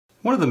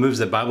One of the moves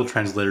that Bible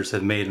translators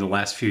have made in the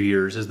last few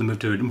years is the move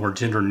to a more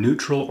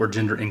gender-neutral or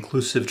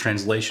gender-inclusive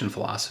translation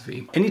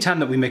philosophy. Anytime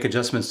that we make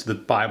adjustments to the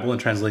Bible and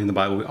translating the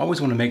Bible, we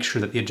always want to make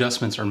sure that the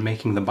adjustments are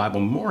making the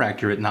Bible more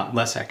accurate, not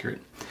less accurate.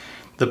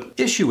 The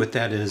issue with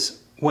that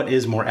is, what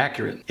is more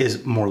accurate?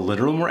 Is more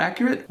literal more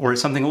accurate, or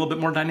is something a little bit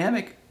more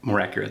dynamic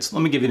more accurate? So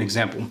let me give you an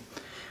example.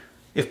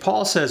 If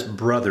Paul says,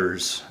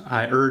 "Brothers,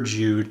 I urge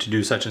you to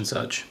do such and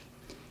such,"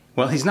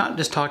 well, he's not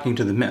just talking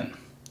to the men.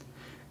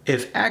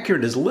 If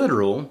accurate is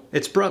literal,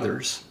 it's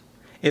brothers.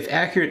 If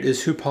accurate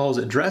is who Paul's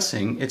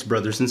addressing, it's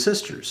brothers and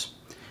sisters.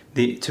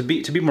 To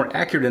be more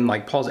accurate in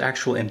like Paul's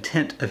actual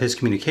intent of his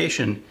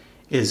communication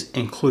is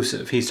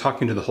inclusive. He's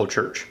talking to the whole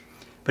church,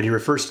 but he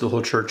refers to the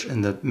whole church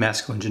in the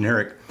masculine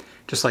generic,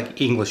 just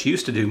like English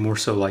used to do, more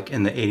so like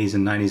in the 80s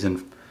and 90s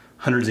and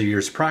hundreds of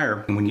years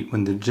prior.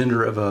 When the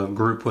gender of a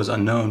group was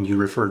unknown, you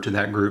referred to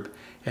that group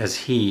as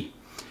he.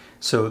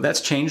 So that's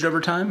changed over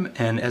time,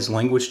 and as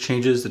language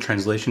changes, the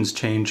translations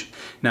change.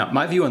 Now,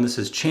 my view on this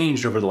has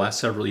changed over the last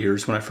several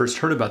years. When I first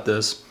heard about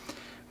this,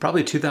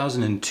 probably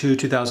 2002,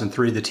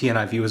 2003, the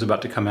NIV was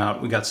about to come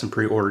out. We got some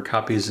pre-ordered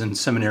copies in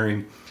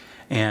seminary,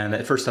 and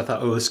at first I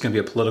thought, oh, this is going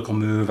to be a political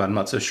move. I'm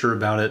not so sure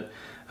about it.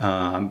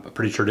 I'm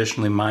pretty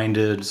traditionally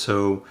minded,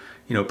 so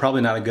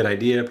probably not a good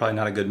idea, probably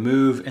not a good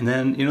move. And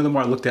then, the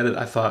more I looked at it,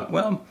 I thought,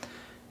 well,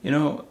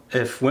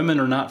 if women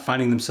are not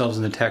finding themselves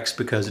in the text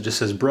because it just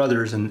says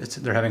brothers and if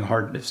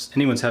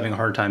anyone's having a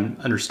hard time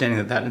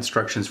understanding that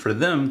instruction's for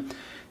them,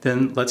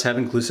 then let's have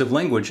inclusive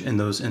language in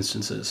those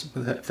instances,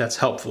 if that's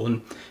helpful.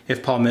 And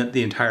if Paul meant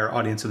the entire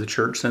audience of the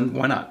church, then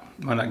why not?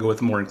 Why not go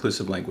with a more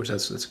inclusive language?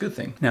 That's a good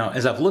thing. Now,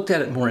 as I've looked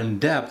at it more in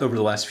depth over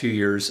the last few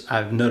years,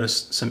 I've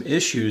noticed some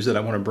issues that I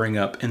want to bring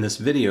up in this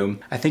video.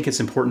 I think it's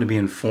important to be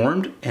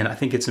informed, and I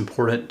think it's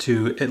important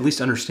to at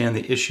least understand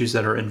the issues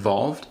that are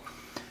involved,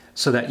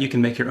 so that you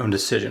can make your own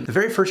decision. The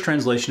very first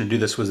translation to do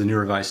this was the New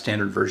Revised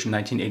Standard Version,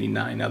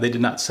 1989. Now, they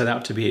did not set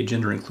out to be a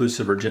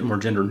gender-inclusive or more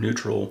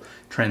gender-neutral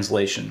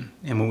translation.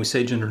 And when we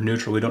say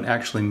gender-neutral, we don't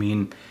actually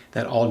mean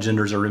that all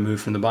genders are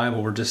removed from the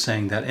Bible. We're just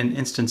saying that in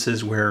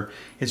instances where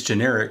it's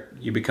generic,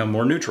 you become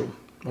more neutral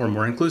or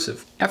more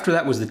inclusive. After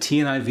that was the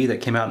TNIV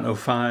that came out in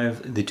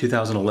 2005, the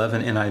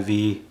 2011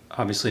 NIV,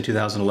 obviously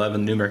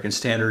 2011, New American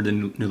Standard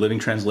and New Living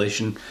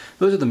Translation.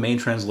 Those are the main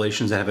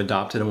translations that have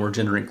adopted a more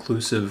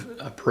gender-inclusive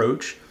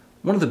approach.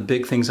 One of the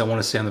big things I want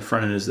to say on the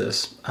front end is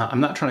this. I'm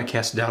not trying to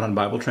cast doubt on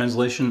Bible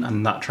translation.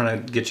 I'm not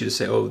trying to get you to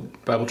say, oh,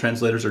 Bible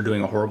translators are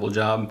doing a horrible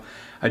job.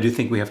 I do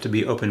think we have to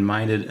be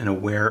open-minded and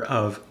aware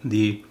of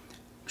the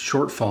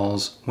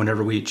shortfalls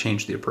whenever we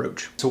change the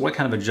approach. So what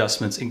kind of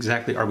adjustments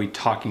exactly are we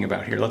talking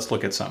about here? Let's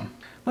look at some.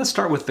 Let's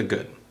start with the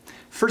good.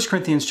 1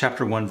 Corinthians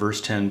chapter 1,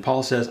 verse 10,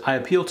 Paul says, I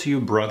appeal to you,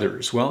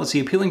 brothers. Well, is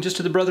he appealing just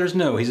to the brothers?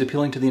 No, he's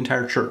appealing to the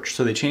entire church.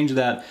 So they changed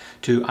that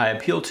to, I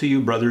appeal to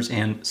you, brothers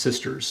and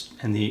sisters.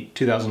 In the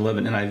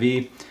 2011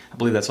 NIV, I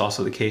believe that's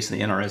also the case in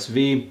the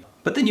NRSV.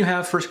 But then you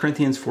have 1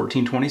 Corinthians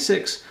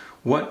 14:26.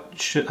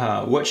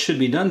 What should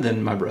be done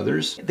then, my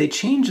brothers? They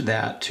changed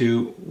that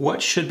to,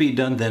 what should be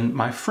done then,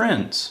 my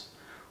friends?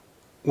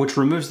 Which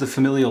removes the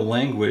familial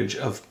language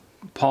of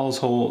Paul's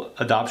whole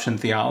adoption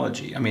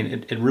theology. I mean,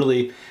 it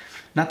really...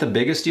 not the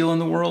biggest deal in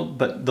the world,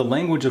 but the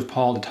language of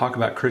Paul to talk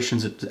about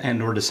Christians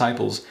and or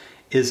disciples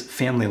is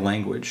family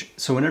language.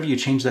 So whenever you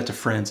change that to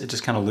friends, it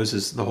just kind of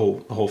loses the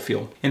whole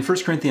feel. In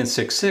 1 Corinthians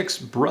 6:6,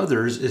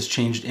 brothers is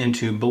changed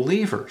into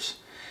believers.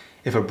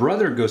 If a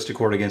brother goes to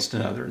court against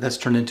another, that's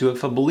turned into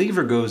if a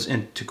believer goes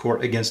into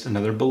court against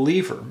another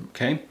believer,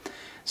 okay?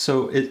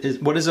 So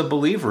what is a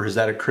believer? Is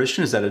that a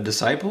Christian? Is that a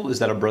disciple? Is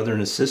that a brother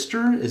and a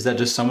sister? Is that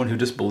just someone who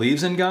just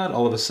believes in God?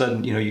 All of a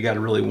sudden, you got to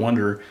really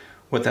wonder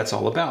what that's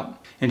all about.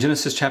 In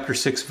Genesis chapter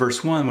 6,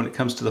 verse 1, when it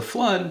comes to the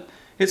flood,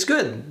 it's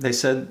good. They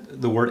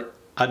said the word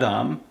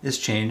Adam is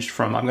changed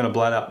from I'm going to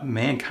blot out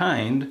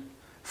mankind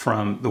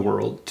from the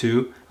world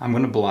to I'm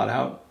going to blot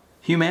out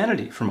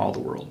humanity from all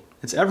the world.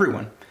 It's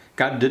everyone.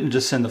 God didn't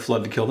just send the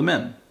flood to kill the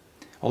men.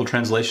 Old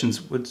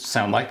translations would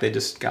sound like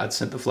God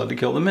sent the flood to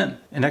kill the men.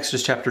 In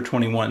Exodus chapter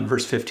 21,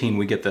 verse 15,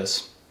 we get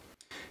this.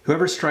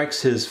 Whoever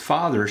strikes his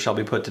father shall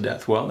be put to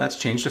death. Well, that's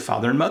changed to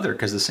father and mother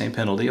because the same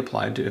penalty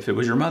applied to if it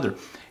was your mother.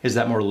 Is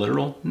that more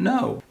literal?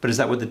 No. But is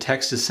that what the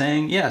text is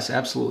saying? Yes,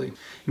 absolutely. In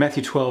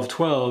Matthew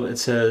 12:12, it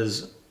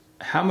says,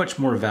 how much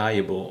more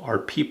valuable are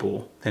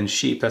people than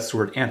sheep? That's the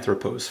word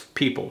anthropos,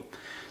 people.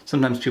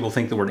 Sometimes people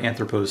think the word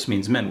anthropos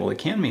means men. Well, it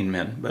can mean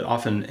men, but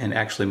often, and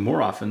actually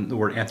more often, the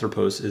word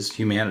anthropos is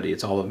humanity.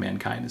 It's all of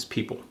mankind, it's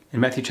people.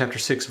 In Matthew chapter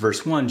 6,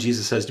 verse 1,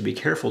 Jesus says to be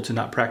careful to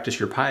not practice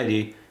your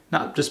piety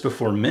not just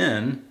before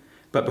men,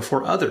 but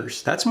before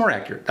others. That's more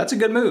accurate. That's a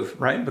good move,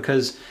 right?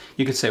 Because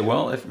you could say,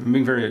 well, if I'm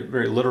being very,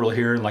 very literal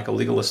here, like a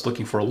legalist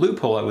looking for a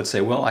loophole, I would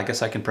say, well, I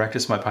guess I can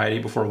practice my piety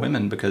before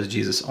women because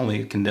Jesus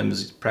only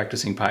condemns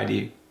practicing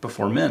piety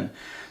before men.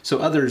 So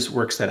others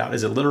works that out.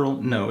 Is it literal?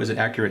 No. Is it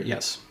accurate?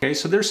 Yes. Okay,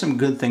 so there's some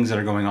good things that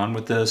are going on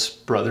with this.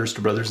 Brothers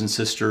to brothers and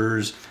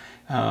sisters.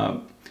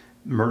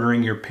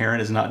 Murdering your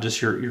parent is not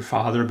just your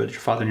father, but your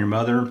father and your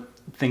mother.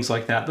 Things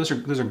like that. Those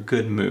are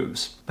good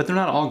moves. But they're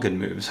not all good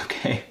moves,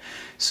 okay?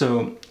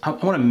 So I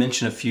want to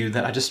mention a few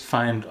that I just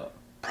find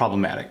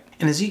problematic.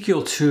 In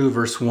Ezekiel 2,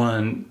 verse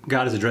 1,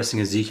 God is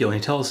addressing Ezekiel and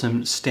he tells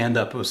him, stand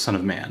up, O son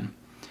of man.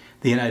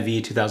 The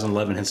NIV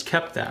 2011 has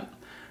kept that.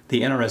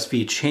 The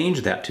NRSV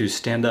changed that to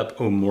stand up,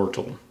 O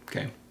mortal.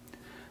 Okay.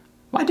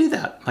 Why do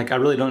that? Like, I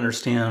really don't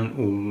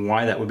understand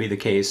why that would be the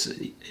case.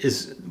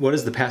 What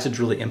is the passage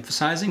really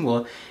emphasizing?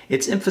 Well,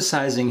 it's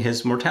emphasizing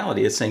his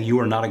mortality. It's saying you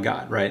are not a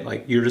god, right?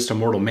 Like, you're just a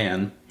mortal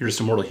man. You're just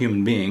a mortal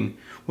human being.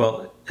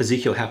 Well,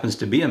 Ezekiel happens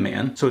to be a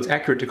man, so it's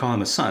accurate to call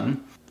him a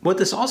son. What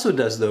this also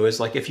does, though, is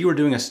like if you were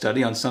doing a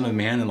study on Son of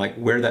Man and like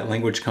where that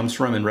language comes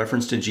from in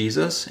reference to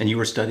Jesus, and you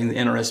were studying the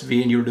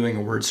NRSV and you were doing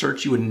a word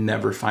search, you would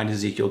never find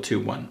Ezekiel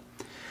 2:1.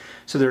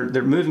 So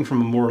they're moving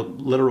from a more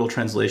literal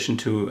translation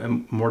to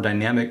a more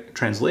dynamic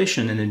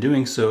translation, and in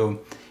doing so,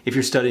 if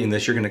you're studying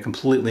this, you're going to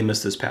completely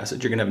miss this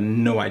passage. You're going to have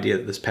no idea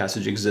that this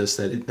passage exists,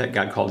 that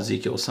God called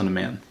Ezekiel Son of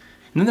Man.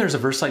 And then there's a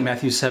verse like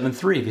Matthew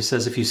 7:3. He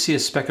says, if you see a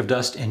speck of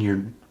dust in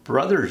your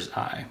brother's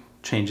eye,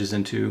 changes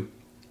into,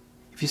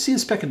 if you see a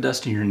speck of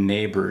dust in your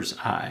neighbor's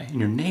eye,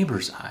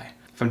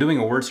 If I'm doing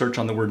a word search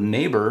on the word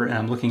neighbor and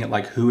I'm looking at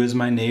like, who is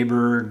my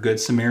neighbor, Good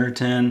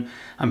Samaritan,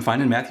 I'm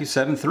finding Matthew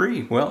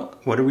 7:3. Well,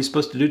 what are we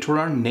supposed to do toward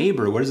our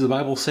neighbor? What does the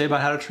Bible say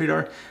about how to treat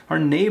our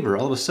neighbor?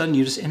 All of a sudden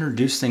you just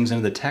introduce things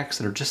into the text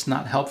that are just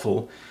not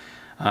helpful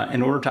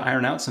in order to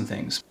iron out some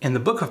things. In the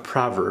book of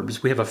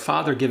Proverbs, we have a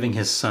father giving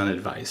his son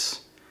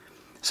advice.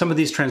 Some of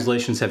these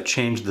translations have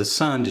changed the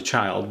son to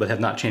child, but have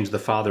not changed the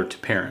father to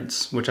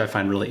parents, which I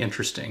find really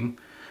interesting.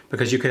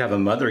 Because you could have a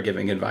mother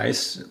giving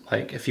advice,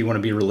 like if you want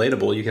to be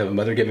relatable, you could have a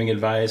mother giving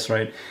advice,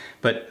 right?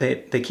 But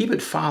they keep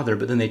it father,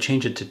 but then they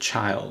change it to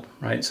child,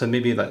 right? So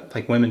maybe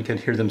like women can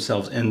hear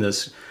themselves in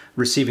this,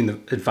 receiving the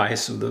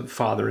advice of the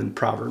father in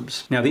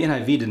Proverbs. Now the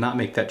NIV did not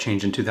make that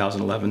change in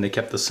 2011. They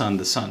kept the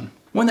son.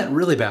 One that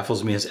really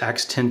baffles me is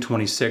Acts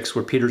 10:26,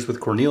 where Peter's with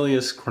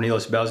Cornelius.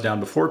 Cornelius bows down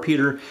before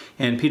Peter,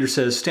 and Peter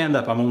says, stand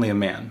up, I'm only a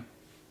man.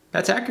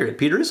 That's accurate.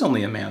 Peter is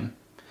only a man.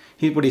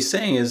 What he's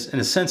saying is, in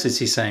a sense,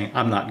 he's saying,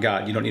 I'm not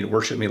God. You don't need to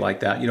worship me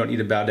like that. You don't need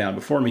to bow down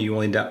before me. You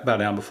only bow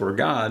down before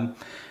God.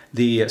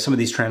 Some of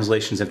these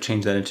translations have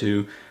changed that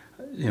into,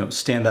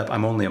 stand up,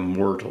 I'm only a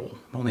mortal.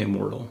 I'm only a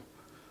mortal.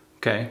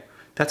 Okay?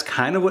 That's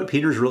kind of what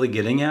Peter's really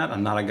getting at.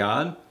 I'm not a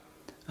God.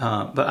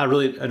 But I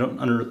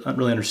don't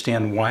really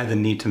understand why the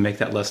need to make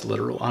that less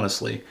literal,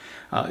 honestly.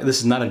 This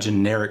is not a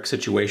generic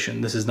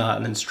situation. This is not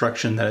an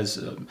instruction that is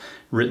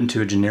written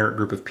to a generic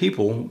group of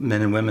people,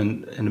 men and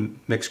women in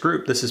a mixed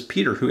group. This is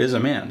Peter, who is a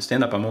man.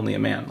 Stand up, I'm only a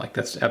man. Like,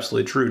 that's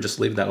absolutely true. Just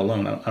leave that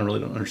alone. I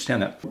really don't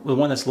understand that. The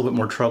one that's a little bit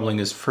more troubling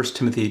is 1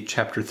 Timothy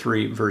chapter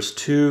 3, verse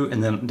 2,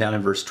 and then down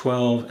in verse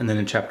 12, and then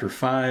in chapter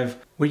 5,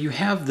 where you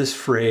have this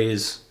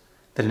phrase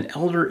that an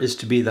elder is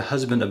to be the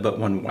husband of but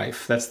one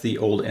wife. That's the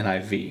old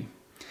NIV.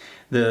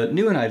 The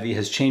new NIV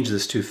has changed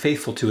this to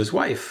faithful to his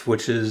wife,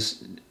 which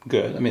is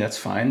good. I mean, that's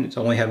fine. He's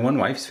only had one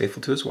wife. He's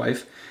faithful to his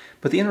wife.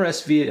 But the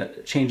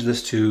NRSV changed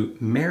this to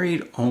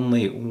married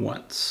only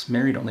once.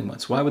 Married only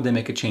once. Why would they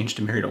make a change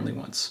to married only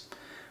once?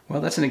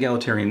 Well, that's an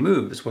egalitarian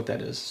move, is what that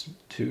is.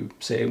 To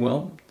say,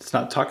 well, it's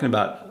not talking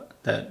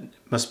about that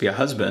must be a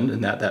husband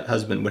and that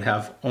husband would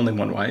have only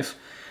one wife,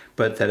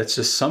 but that it's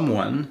just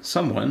someone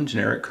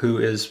generic, who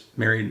is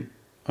married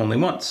only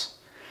once.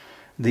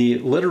 The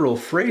literal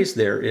phrase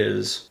there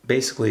is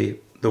basically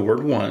the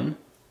word one,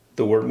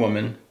 the word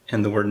woman,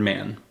 and the word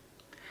man.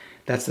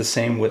 That's the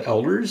same with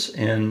elders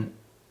in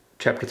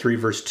chapter 3,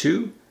 verse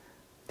 2.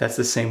 That's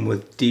the same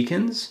with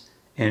deacons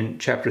in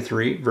chapter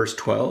 3, verse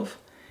 12.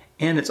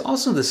 And it's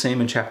also the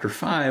same in chapter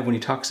 5 when he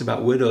talks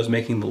about widows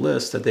making the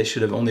list, that they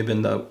should have only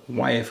been the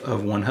wife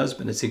of one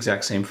husband. It's the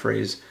exact same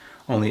phrase,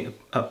 only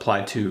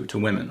applied to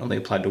women, only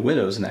applied to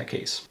widows in that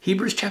case.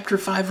 Hebrews chapter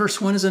 5, verse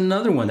 1 is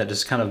another one that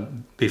just kind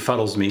of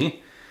befuddles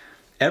me.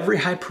 Every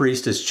high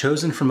priest is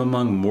chosen from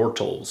among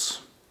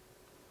mortals.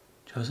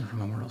 Chosen from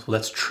among mortals. Well,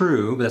 that's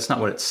true, but that's not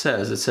what it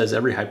says. It says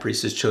every high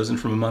priest is chosen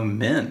from among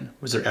men.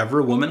 Was there ever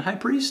a woman high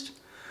priest?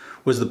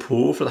 Was the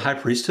pool for the high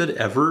priesthood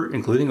ever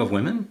including of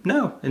women?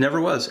 No, it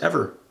never was,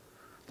 ever.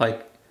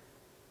 Like,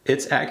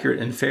 it's accurate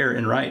and fair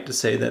and right to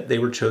say that they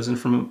were chosen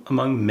from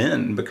among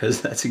men,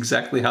 because that's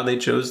exactly how they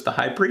chose the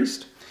high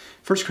priest.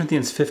 1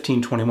 Corinthians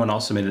 15:21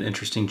 also made an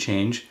interesting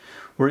change,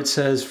 where it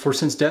says, for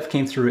since death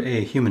came through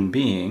a human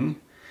being,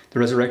 the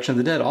resurrection of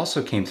the dead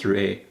also came through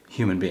a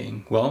human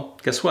being. Well,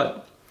 guess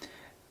what?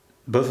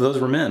 Both of those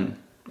were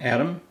men.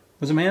 Adam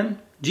was a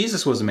man.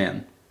 Jesus was a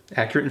man.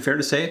 Accurate and fair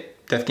to say,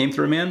 death came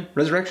through a man,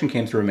 resurrection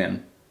came through a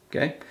man.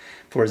 Okay?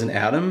 For as in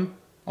Adam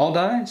all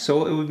die,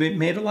 so it would be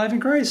made alive in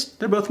Christ.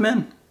 They're both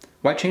men.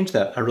 Why change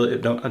that? I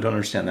don't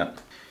understand that.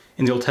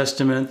 In the Old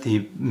Testament,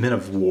 the men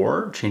of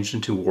war changed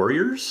into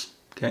warriors.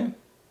 Okay?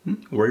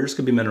 Warriors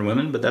could be men or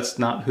women, but that's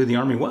not who the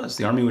army was.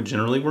 The army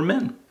generally were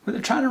men. But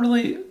they're trying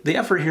to the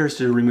effort here is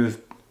to remove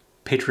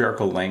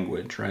patriarchal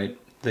language, right?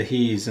 The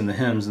he's and the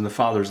hims and the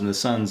fathers and the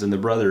sons and the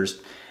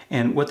brothers.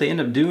 And what they end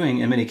up doing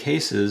in many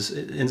cases,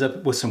 it ends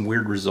up with some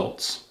weird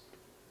results.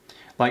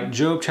 Like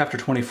Job chapter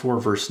 24,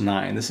 verse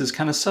 9. This is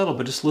kind of subtle,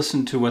 but just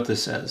listen to what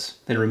this says.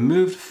 They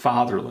removed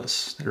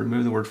fatherless. They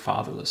removed the word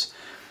fatherless.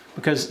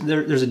 Because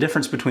there's a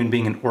difference between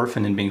being an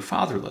orphan and being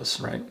fatherless,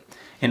 right?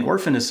 An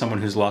orphan is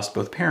someone who's lost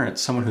both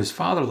parents. Someone who's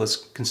fatherless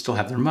can still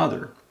have their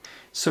mother.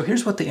 So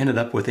here's what they ended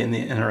up with in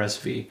the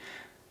NRSV.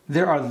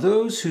 There are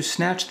those who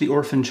snatch the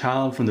orphan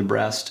child from the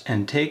breast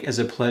and take as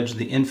a pledge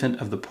the infant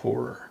of the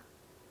poor.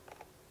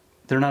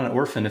 They're not an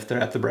orphan if they're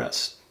at the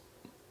breast.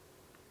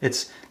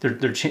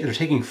 They're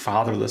taking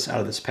fatherless out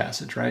of this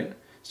passage, right?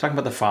 It's talking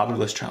about the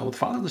fatherless child. Well, the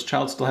fatherless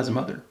child still has a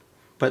mother,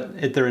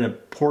 but they're in a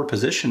poor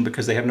position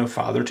because they have no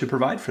father to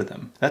provide for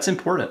them. That's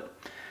important.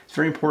 It's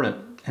very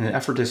important. In an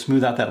effort to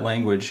smooth out that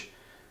language,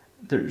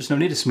 there's no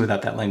need to smooth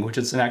out that language.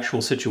 It's an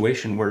actual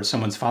situation where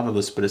someone's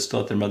fatherless but is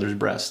still at their mother's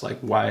breast. Like,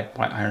 why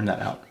iron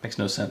that out? Makes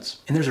no sense.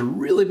 And there's a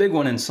really big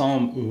one in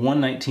Psalm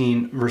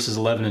 119, verses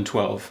 11 and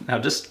 12. Now,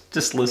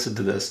 just listen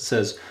to this. It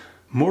says,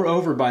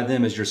 "Moreover, by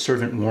them is your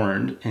servant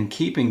warned. In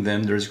keeping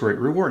them, there is great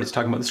reward." It's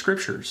talking about the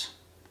scriptures.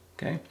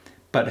 Okay?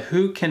 "But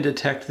who can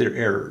detect their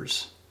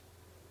errors?"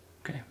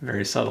 Okay,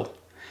 very subtle.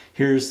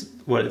 Here's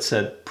what it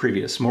said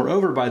previous.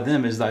 "Moreover, by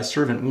them is thy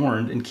servant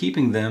warned. In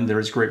keeping them, there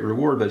is great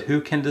reward. But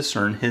who can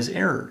discern his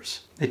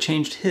errors?" They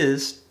changed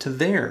his to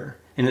their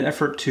in an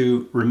effort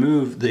to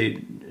remove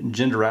the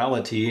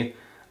genderality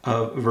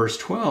of verse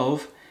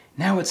 12.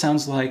 Now it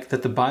sounds like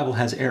that the Bible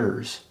has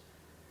errors.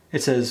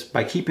 It says,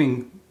 by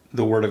keeping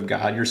the word of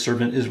God, your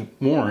servant is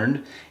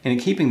warned, and in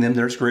keeping them,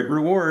 there's great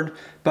reward.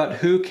 But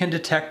who can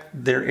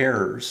detect their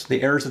errors?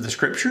 The errors of the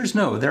scriptures?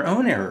 No, their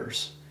own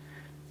errors.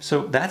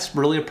 So that's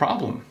really a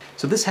problem.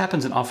 So this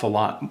happens an awful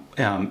lot.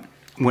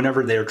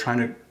 Whenever they're trying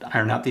to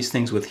iron out these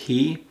things with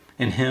he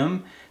and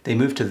him, they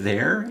move to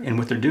their, and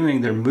what they're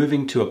doing, they're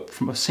moving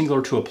from a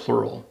singular to a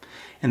plural.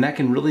 And that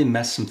can really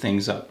mess some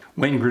things up.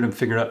 Wayne Grudem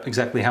figured out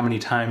exactly how many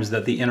times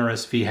that the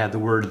NRSV had the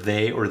word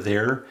they or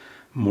their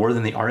more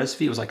than the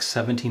RSV. It was like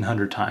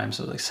 1,700 times.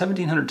 So like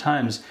 1,700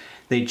 times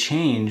they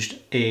changed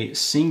a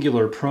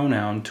singular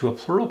pronoun to a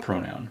plural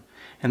pronoun.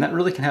 And that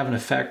really can have an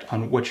effect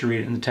on what you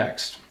read in the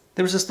text.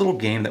 There was this little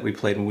game that we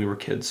played when we were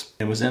kids.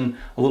 It was in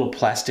a little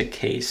plastic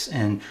case,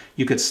 and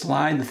you could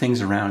slide the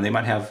things around. They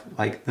might have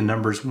like the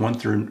numbers 1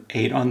 through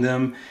 8 on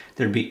them.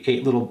 There'd be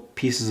 8 little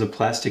pieces of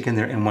plastic in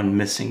there and one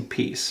missing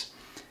piece.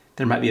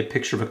 There might be a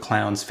picture of a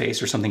clown's face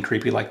or something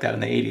creepy like that in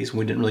the 80s.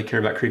 We didn't really care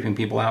about creeping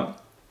people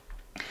out.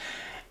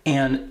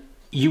 And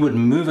you would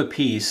move a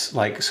piece,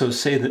 like, so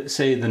say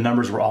the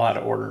numbers were all out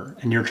of order,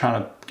 and you're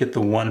trying to get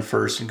the 1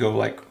 first and go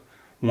like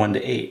 1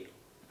 to 8.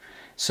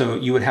 So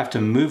you would have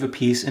to move a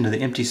piece into the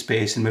empty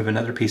space and move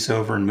another piece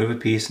over and move a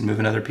piece and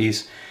move another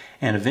piece.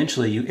 And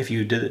eventually, if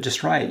you did it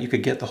just right, you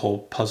could get the whole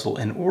puzzle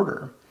in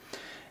order.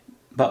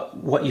 But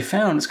what you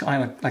found is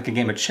kind of like a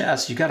game of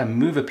chess. You got to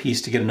move a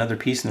piece to get another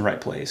piece in the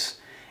right place.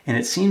 And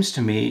it seems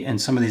to me in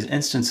some of these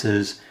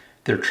instances,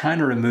 they're trying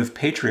to remove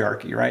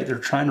patriarchy, right? They're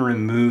trying to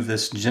remove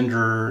this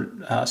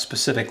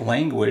gender-specific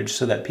language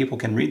so that people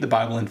can read the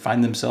Bible and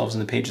find themselves in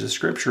the pages of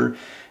Scripture,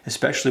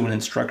 especially when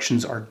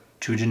instructions are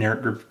to a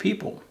generic group of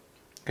people.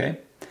 Okay?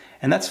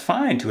 And that's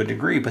fine to a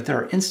degree, but there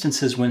are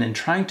instances when in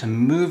trying to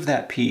move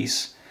that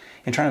piece,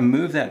 they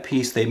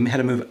had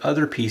to move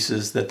other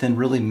pieces that then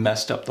really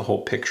messed up the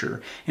whole picture.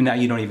 And now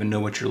you don't even know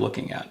what you're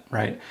looking at,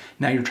 right?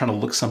 Now you're trying to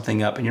look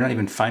something up and you're not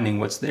even finding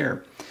what's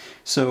there.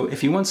 So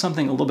if you want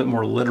something a little bit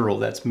more literal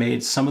that's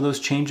made some of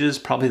those changes,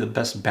 probably the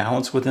best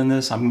balance within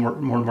this, I'm more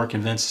and more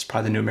convinced, is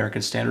probably the New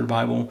American Standard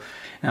Bible.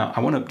 Now,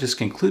 I want to just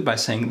conclude by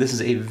saying this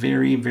is a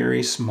very,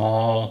 very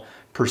small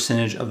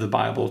percentage of the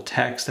Bible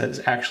text that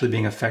is actually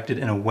being affected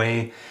in a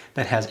way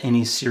that has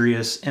any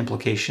serious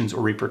implications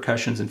or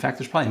repercussions. In fact,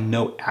 there's probably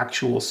no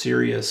actual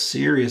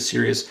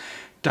serious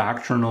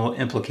doctrinal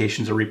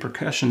implications or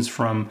repercussions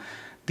from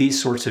these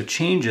sorts of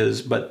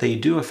changes, but they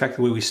do affect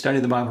the way we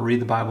study the Bible,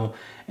 read the Bible,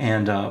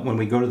 and when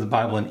we go to the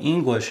Bible in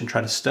English and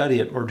try to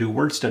study it or do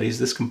word studies,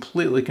 this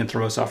completely can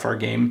throw us off our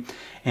game,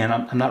 and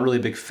I'm not really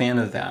a big fan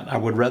of that. I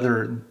would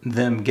rather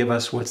them give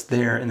us what's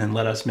there and then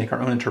let us make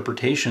our own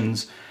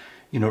interpretations,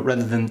 you know,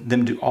 rather than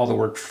them do all the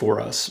work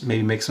for us.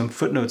 Maybe make some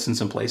footnotes in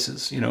some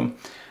places, you know,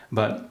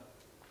 but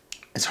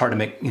it's hard to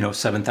make,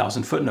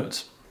 7,000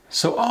 footnotes.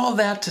 So all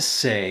that to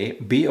say,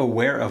 be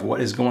aware of what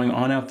is going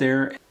on out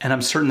there. And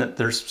I'm certain that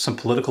there's some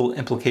political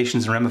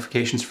implications and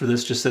ramifications for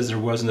this, just as there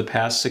was in the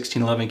past.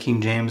 1611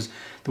 King James,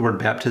 the word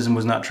baptism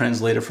was not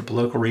translated for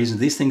political reasons.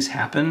 These things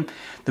happen.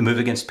 The move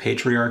against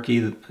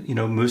patriarchy,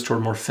 moves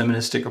toward more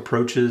feministic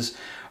approaches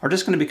are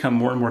just going to become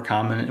more and more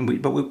common.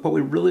 But what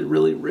we really,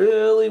 really,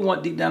 really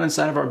want deep down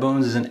inside of our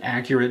bones is an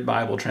accurate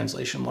Bible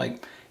translation.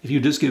 Like, if you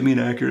just give me an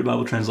accurate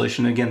Bible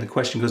translation, again, the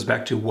question goes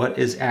back to what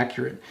is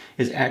accurate?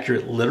 Is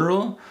accurate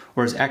literal,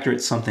 or is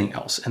accurate something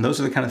else? And those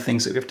are the kind of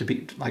things that we have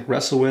to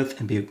wrestle with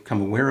and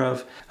become aware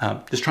of.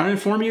 Just trying to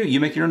inform you. You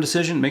make your own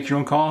decision, make your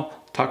own call.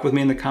 Talk with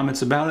me in the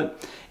comments about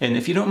it. And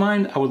if you don't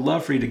mind, I would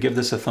love for you to give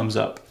this a thumbs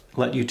up.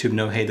 Let YouTube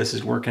know, hey, this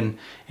is working.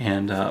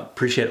 And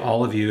appreciate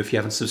all of you. If you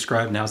haven't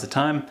subscribed, now's the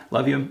time.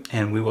 Love you,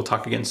 and we will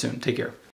talk again soon. Take care.